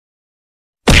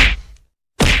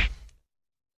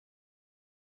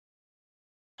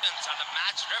And the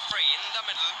match referee in the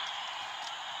middle.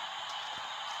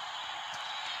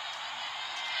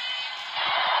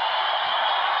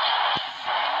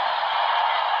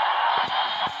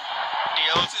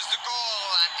 Tails is the goal,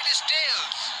 and it is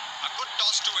tails. A good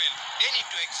toss to win. They need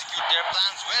to execute their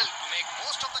plans well to make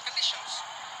most of the conditions.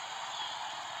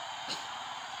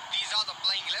 These are the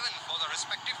playing 11 for the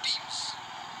respective teams.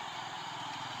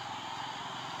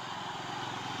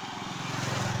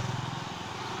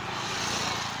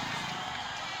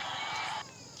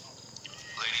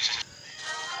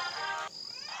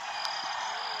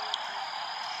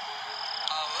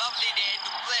 Lovely day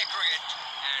to play cricket,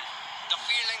 and the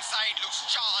fielding side looks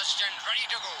charged and ready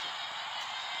to go.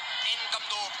 In come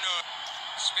the opener,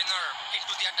 spinner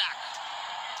into the attack.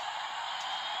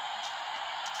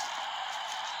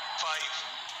 5.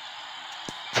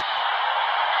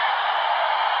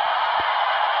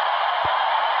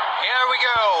 Here we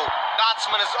go.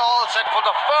 Batsman is all set for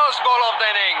the first ball of the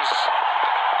innings.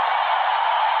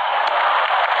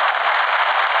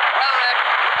 Well left,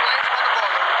 good lines for the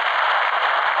bowler.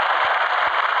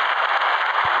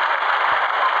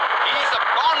 He's a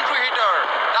boundary hitter.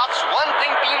 That's one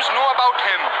thing teams know about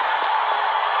him.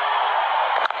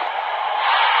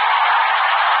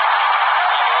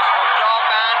 He goes from top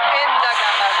and in the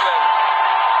gap as well.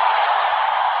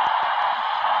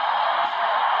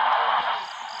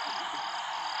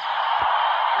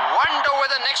 Wonder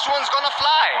where the next one's gonna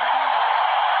fly.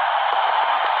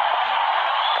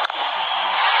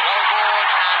 Well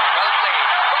bowled and well played.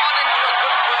 Got into a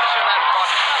good position and got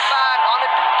a bat on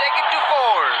it to take it to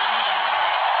 4.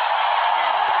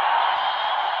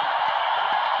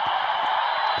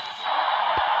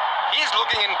 He's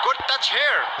looking in good touch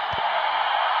here.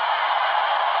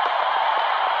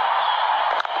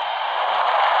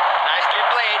 Nicely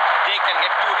played. They can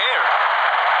get 2 here.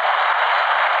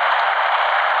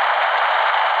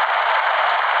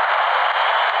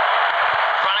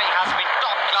 Running has been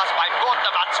top class by both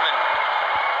the batsmen.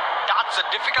 That's a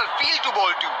difficult field to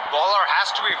bowl to. Bowler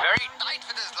has to be very tight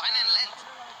with his line and length.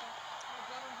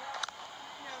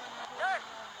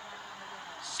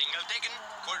 Single taken.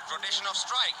 Good rotation of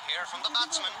strike here from the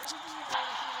batsman.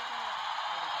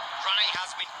 Running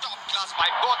has been top class by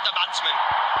both the batsmen.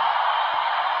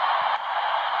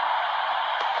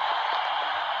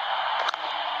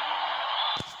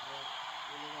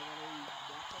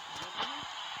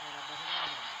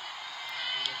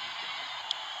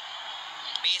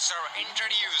 Pacer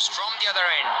introduced from the other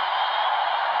end.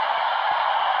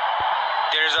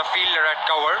 There is a fielder at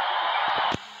cover.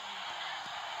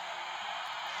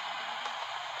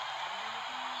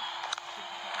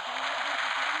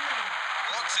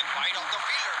 Works in wide of the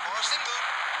fielder for a single.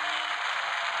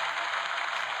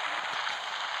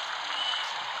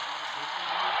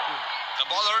 The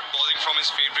bowler bowling from his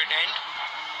favorite end.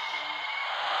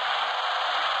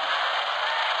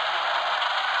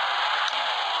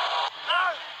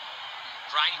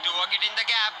 Trying to work it in the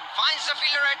gap, finds the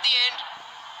fielder at the end.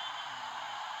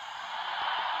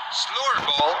 Slower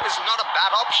ball is not a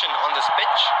bad option on this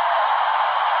pitch.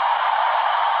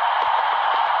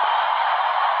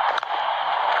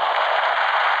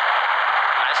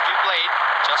 Nicely played,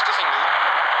 just a single.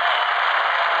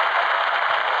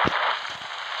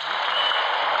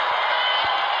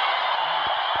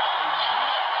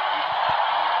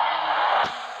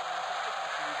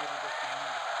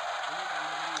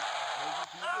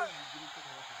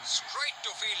 Straight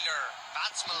to fielder.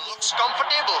 Batsman looks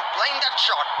comfortable playing that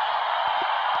shot.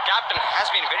 Captain has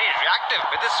been very reactive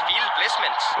with his field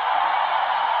placements.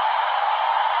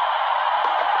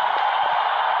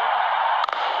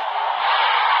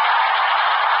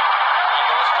 He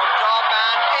goes from top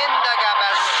and in the gap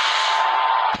as well.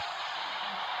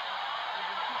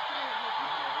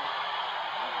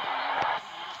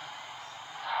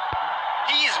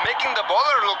 He is making the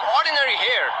bowler look ordinary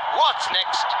here. What's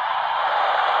next?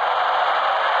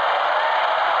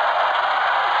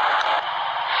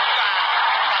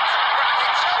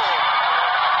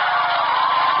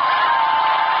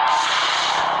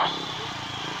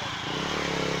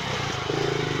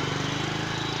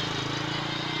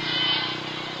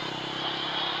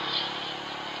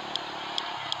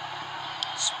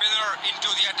 Spinner into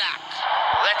the attack.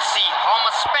 Let's see how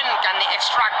much spin can they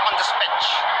extract on this pitch.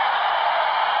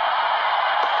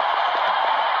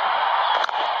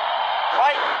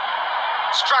 Right.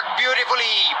 Struck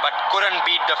beautifully, but couldn't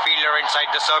beat the fielder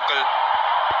inside the circle.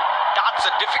 That's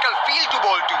a difficult field to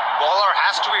bowl to. Bowler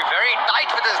has to be very tight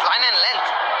with his line and length.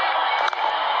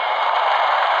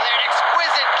 Played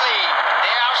exquisitely.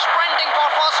 They are sprinting for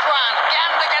first run. Can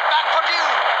they get back for 2?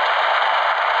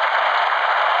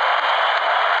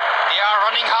 They are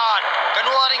running hard,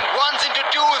 converting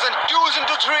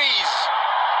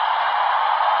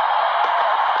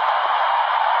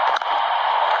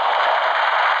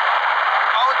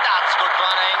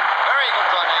running. Very good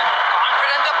running.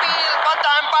 Confident appeal, but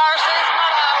the umpire says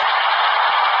not out.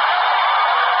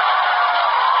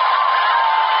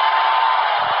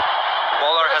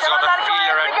 Bowler has got a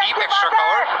fielder at deep extra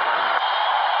cover.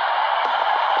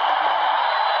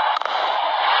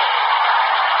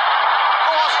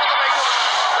 Goes for the big one.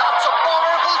 That's a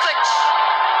powerful six.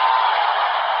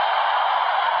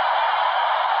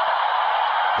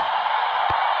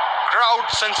 Crowd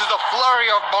senses a flurry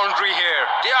of boundary here.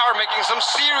 They are making some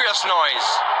serious noise.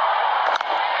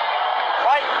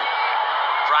 Right.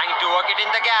 Trying to work it in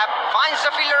the gap. Finds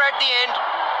the fielder at the end.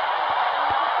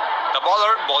 The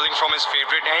bowler bowling from his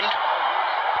favorite end.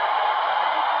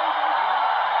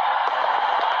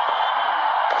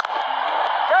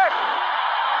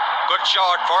 Good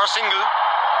shot for a single.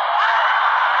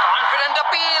 Confident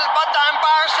appeal, but the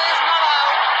umpire says not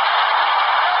out.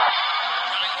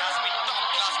 Running has been top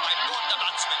class by both the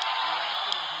batsmen.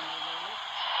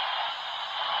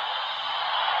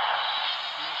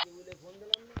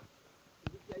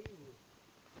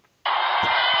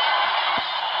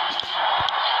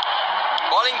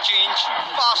 Bowling change,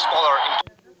 fast bowler into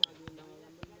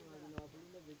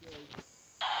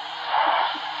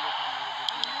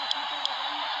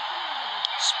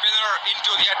spinner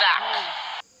into the attack.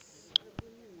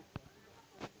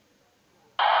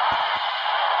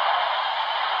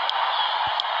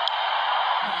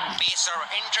 Pacer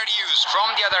introduced from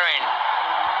the other end.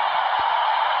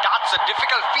 That's a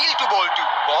difficult field to bowl to.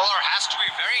 Bowler has to be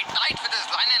very tight with his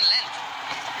line and length.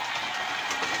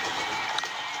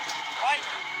 Right.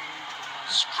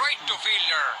 Straight to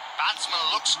fielder. Batsman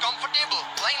looks comfortable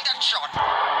playing that shot.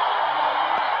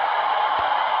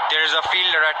 There is a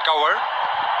fielder at cover.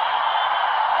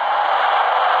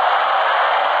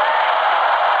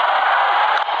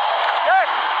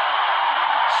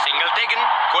 Single taken.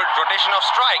 Good rotation of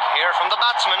strike here from the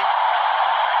batsman.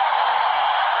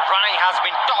 Running has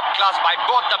been top class by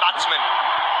both the batsmen.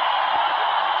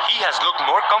 He has looked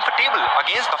more comfortable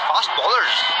against the fast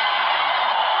bowlers.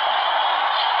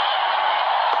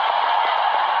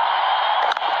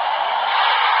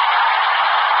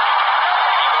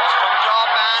 He goes from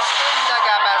top and in the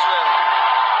gap as well.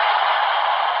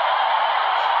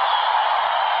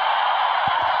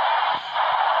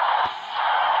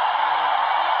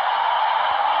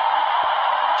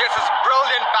 This is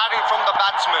brilliant batting from the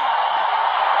batsman.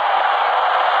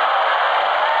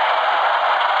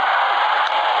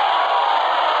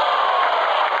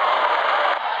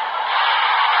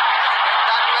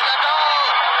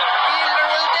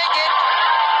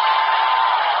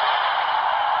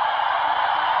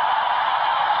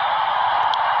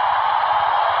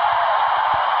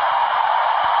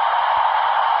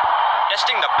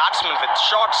 Testing the batsman with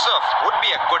short serve would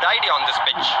be a good idea on this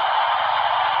pitch.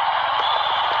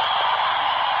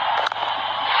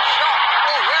 Shot!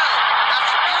 Oh well,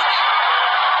 that's a beauty.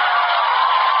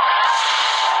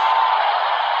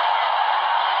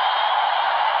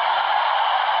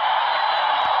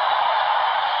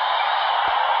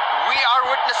 We are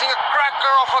witnessing a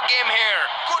cracker of a game here.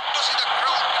 Good to see the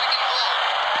crowd getting involved.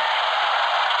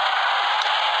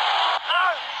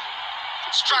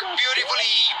 Struck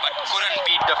beautifully, but couldn't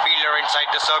beat the fielder inside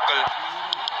the circle.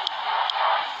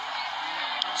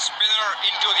 Spinner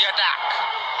into the attack.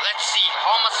 Let's see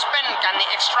how much spin can he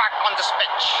extract on this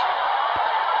pitch.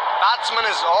 Batsman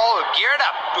is all geared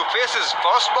up to face his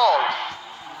first ball.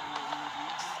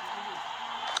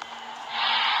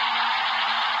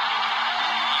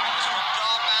 From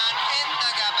top and in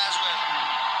the gap as well.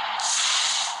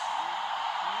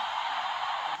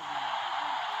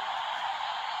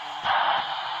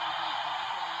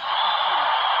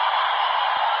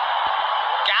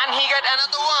 Can he get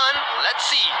another one? Let's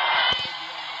see.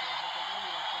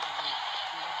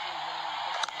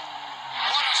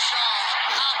 What a shot!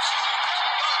 Absolutely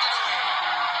belted away.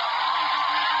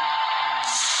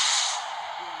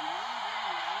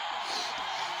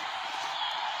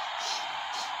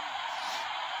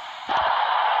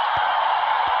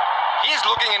 He's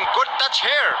looking in good touch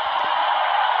here.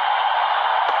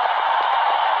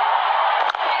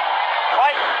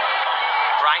 Right.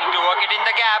 Trying to work it in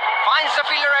the gap. Finds the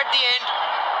fielder at the end.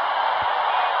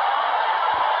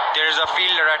 There is a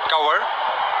fielder at cover.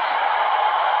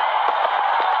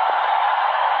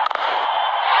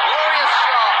 Glorious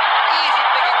shot. Easy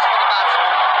pickings for the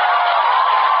batsman.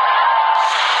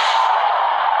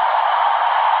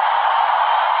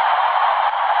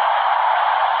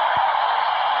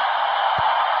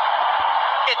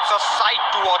 It's a sight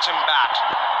to watch him bat.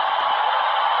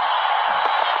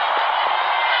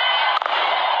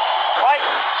 Right.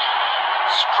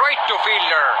 Straight to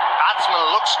fielder. Batsman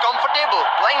looks comfortable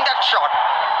playing that shot.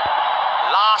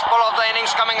 Last ball of the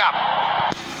innings coming up.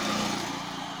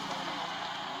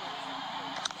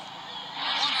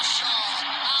 What a shot!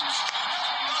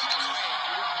 Absolutely belted away.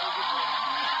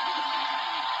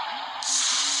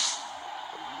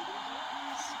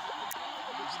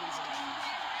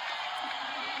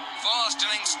 First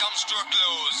innings comes to a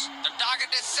close. The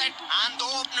target is set and the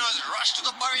openers rush to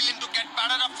the pavilion to get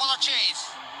batted up for the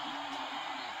chase.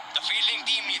 The fielding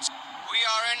team needs. We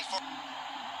are in for.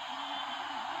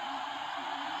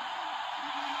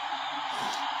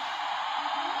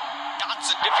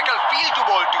 That's a difficult field to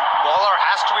bowl to. Bowler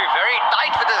has to be very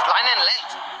tight with his line and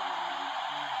length.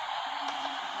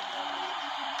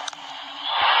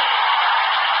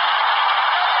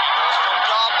 He goes from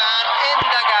top and in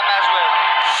the gap as well.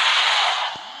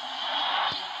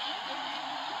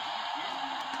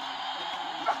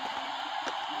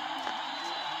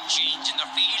 Change in the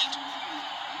field.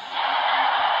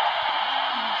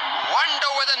 Wonder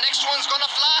where the next one's gonna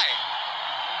fly.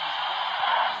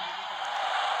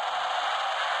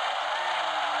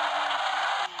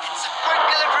 It's a quick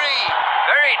delivery.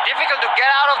 Very difficult to get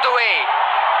out of the way.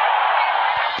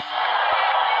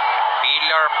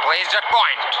 Fielder placed at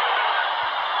point.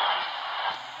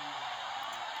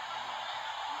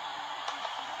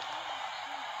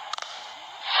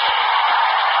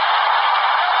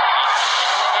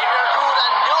 Aerial route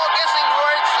and no guessing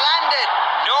where it's landed.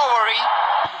 No worry.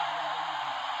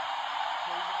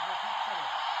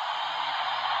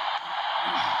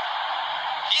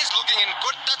 He's looking in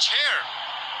good touch here.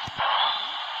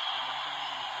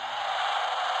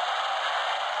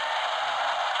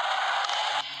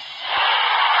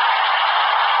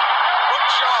 Good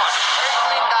shot. Very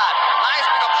clean that. Nice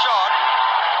pickup shot.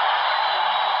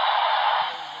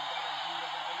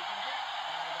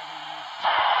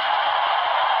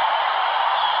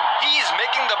 He's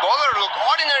making the bowler look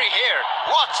ordinary here.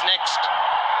 What's next?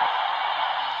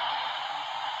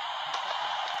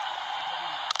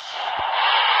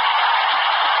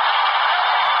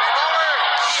 Been over.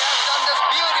 He has done this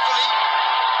beautifully.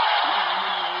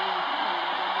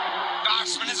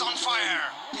 Batsman is on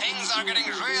fire. Things are getting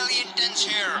really intense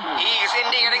here. He's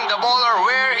indicating the bowler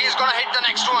where he's gonna hit the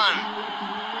next one.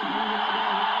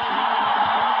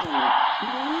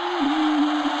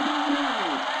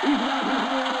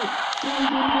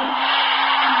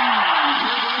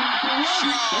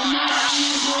 Shot.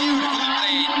 Beautifully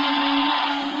played.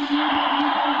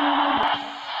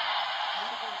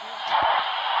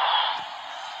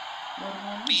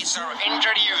 Pacer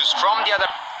introduced from the other.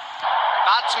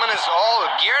 Batsman is all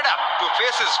geared up to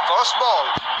face his first ball.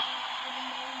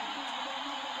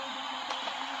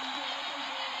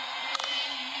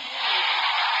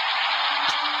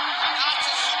 That's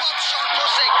a superb shot for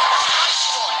six. Nice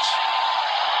watch.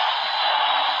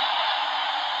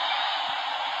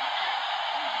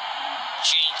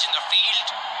 Change in the field.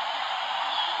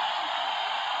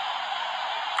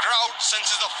 Crowd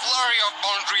senses a flurry of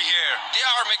boundary here. They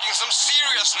are making some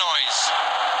serious noise.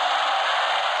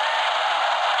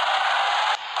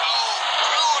 Oh,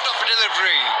 brute of a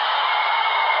delivery.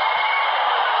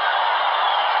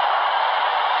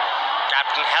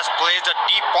 Captain has placed a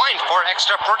deep point for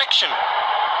extra protection.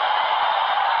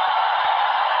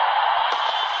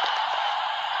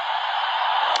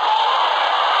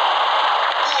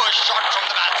 Poor shot from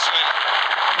the batsman.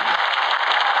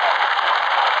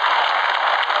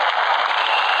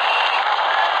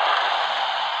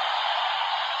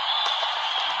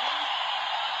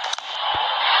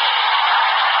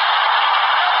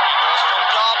 He goes from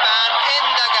top and in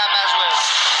the gap as well.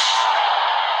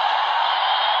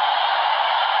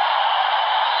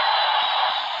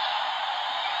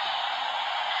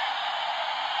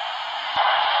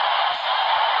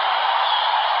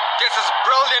 This is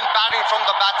brilliant batting from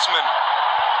the batsman.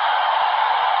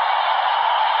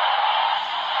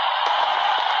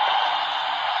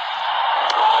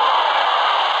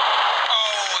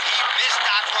 Oh, he missed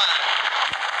that one.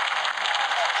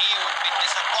 He would be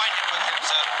disappointed with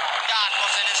himself. That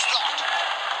was in his slot.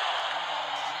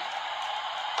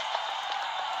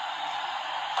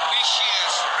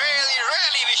 Vicious, really,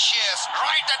 really vicious.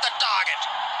 Right at the target.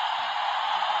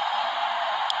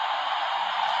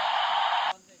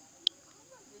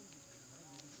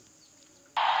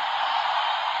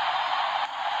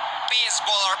 Pace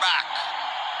bowler back.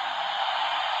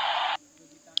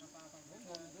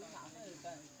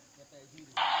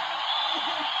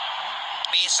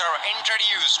 Pacer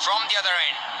introduced from the other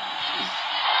end.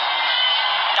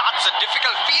 That's a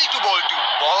difficult field to bowl to.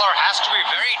 Bowler has to be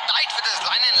very tight with his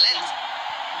line and length.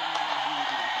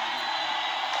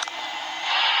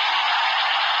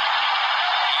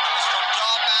 He goes from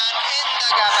top and in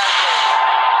the gap as well.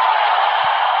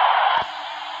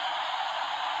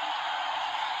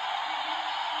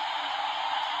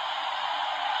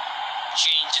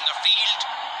 change in the field.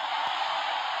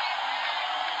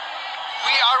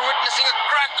 We are witnessing a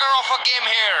cracker of a game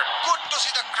here. Good to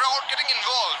see the crowd getting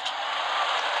involved.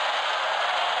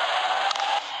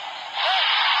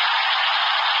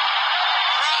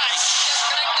 Right, he has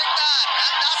connected that,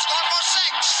 and that's gone for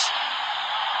six.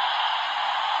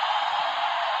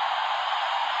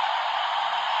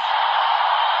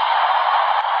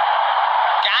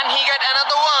 Can he get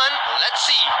another one? Let's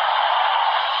see.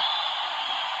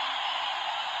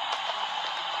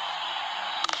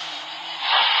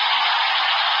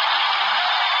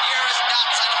 Here is that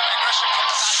sign of aggression from the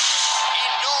batsman. He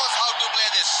knows how to play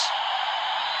this.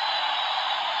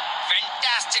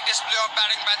 Fantastic display of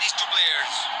batting by these two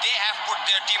players. They have put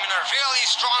their team in a really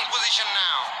strong position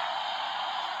now.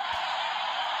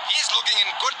 He's looking in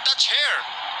good touch here.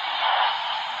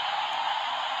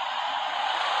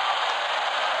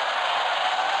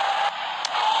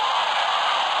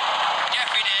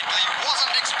 Definitely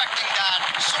wasn't expecting that.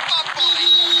 Superb bowling.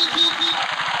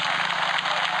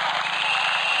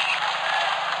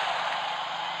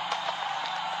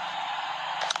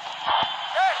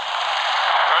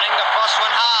 Running the first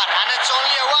one hard, and it's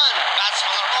only a one.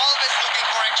 Batsmen are always looking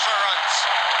for extra runs.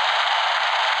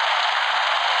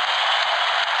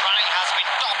 Running has been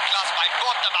top class by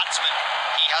both the batsmen.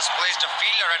 He has placed a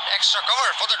fielder at extra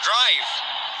cover for the drive.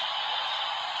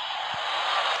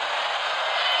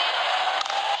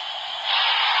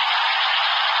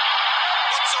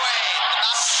 Puts away. The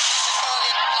batsman sees it early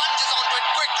and plunges onto it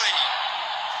quickly.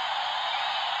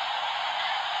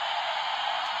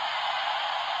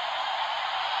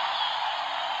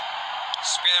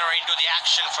 Spinner into the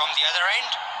action from the other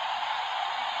end.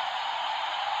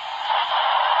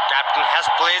 Captain has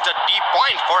placed a deep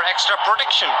point for extra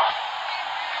protection.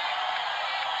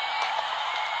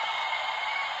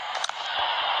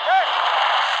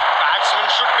 Batsman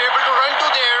should be able to run to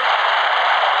there.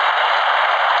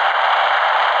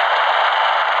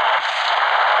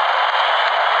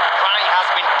 Running has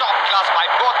been top class by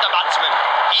both the batsmen.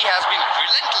 He has been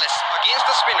relentless against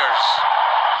the spinners.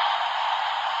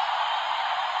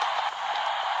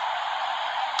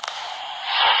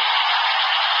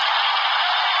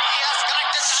 He has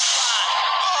connected that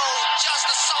one. Oh, just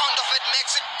the sound of it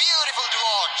makes it beautiful to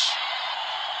watch.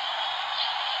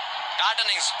 That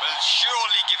innings will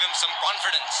surely give him some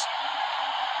confidence.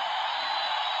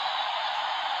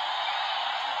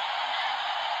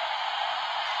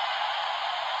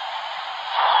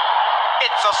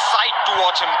 It's a sight to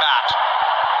watch him bat.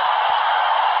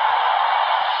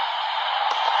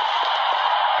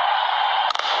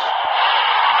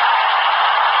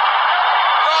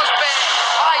 Goes big,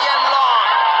 high and long.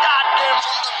 That came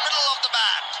from the middle of the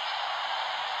bat.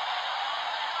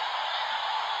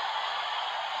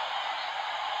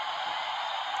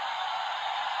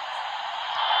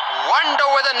 Wonder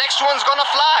where the next one's gonna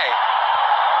fly.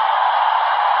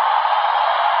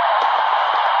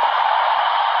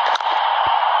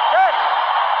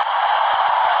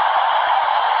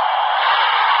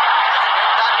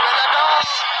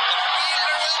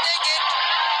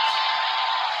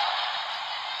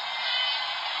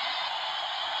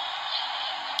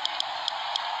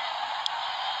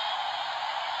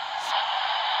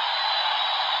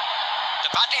 The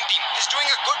batting team is doing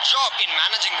a good job in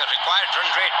managing the required run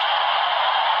rate.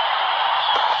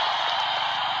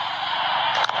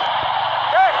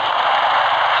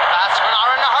 The batsmen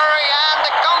are in a hurry and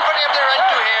they comfortably run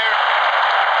to here.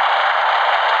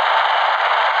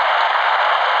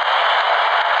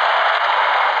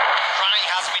 Running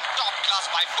has been top class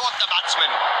by both the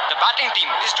batsmen. The batting team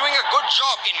is doing a good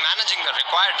job in managing the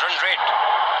required run rate.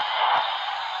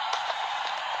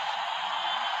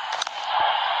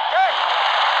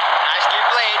 Nicely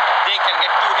played. They can get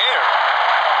two here.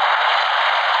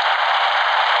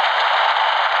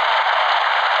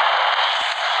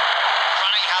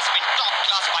 Running has been top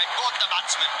class by both the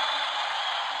batsmen.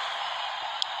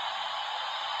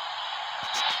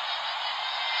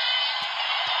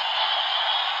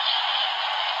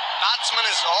 Batsman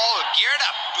is all geared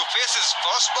up to face his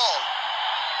first ball.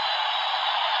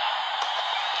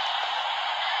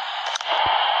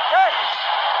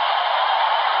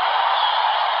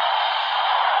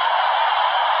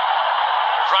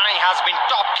 Running has been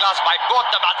top class by both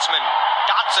the batsmen.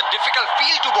 That's a difficult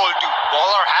field to bowl to.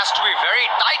 Bowler has to be very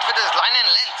tight with his line and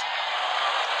length.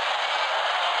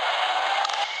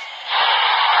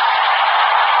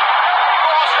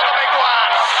 Goes for the big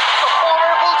one. It's a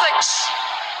powerful six.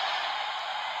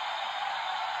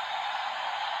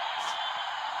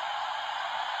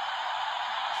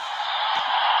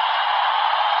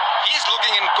 He's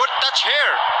looking in good touch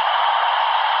here.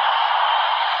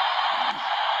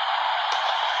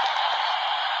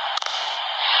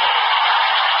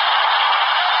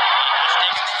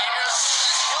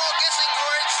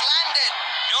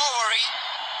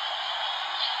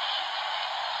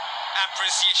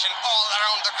 Appreciation all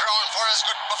around the ground for his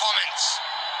good performance.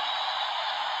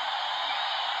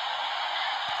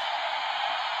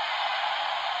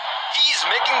 He's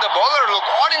making the bowler look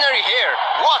ordinary here.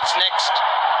 What's next?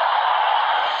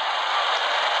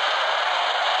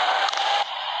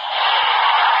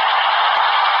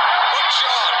 Good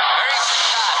shot. Very good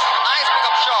shot. Nice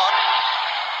pickup shot.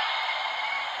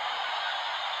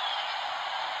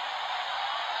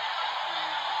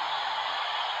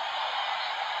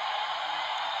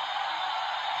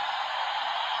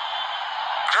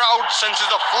 Crowd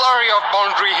senses a flurry of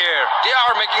boundary here. They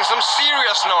are making some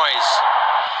serious noise.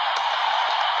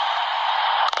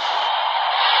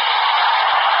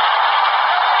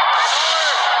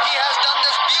 He has done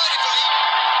this beautifully.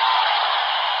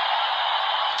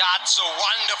 That's a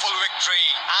wonderful victory,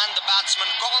 and the batsmen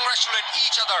congratulate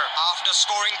each other after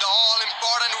scoring the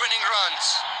all-important winning runs.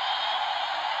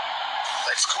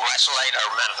 Let's congratulate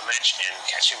our man of the match and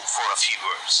catch him for a few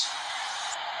words.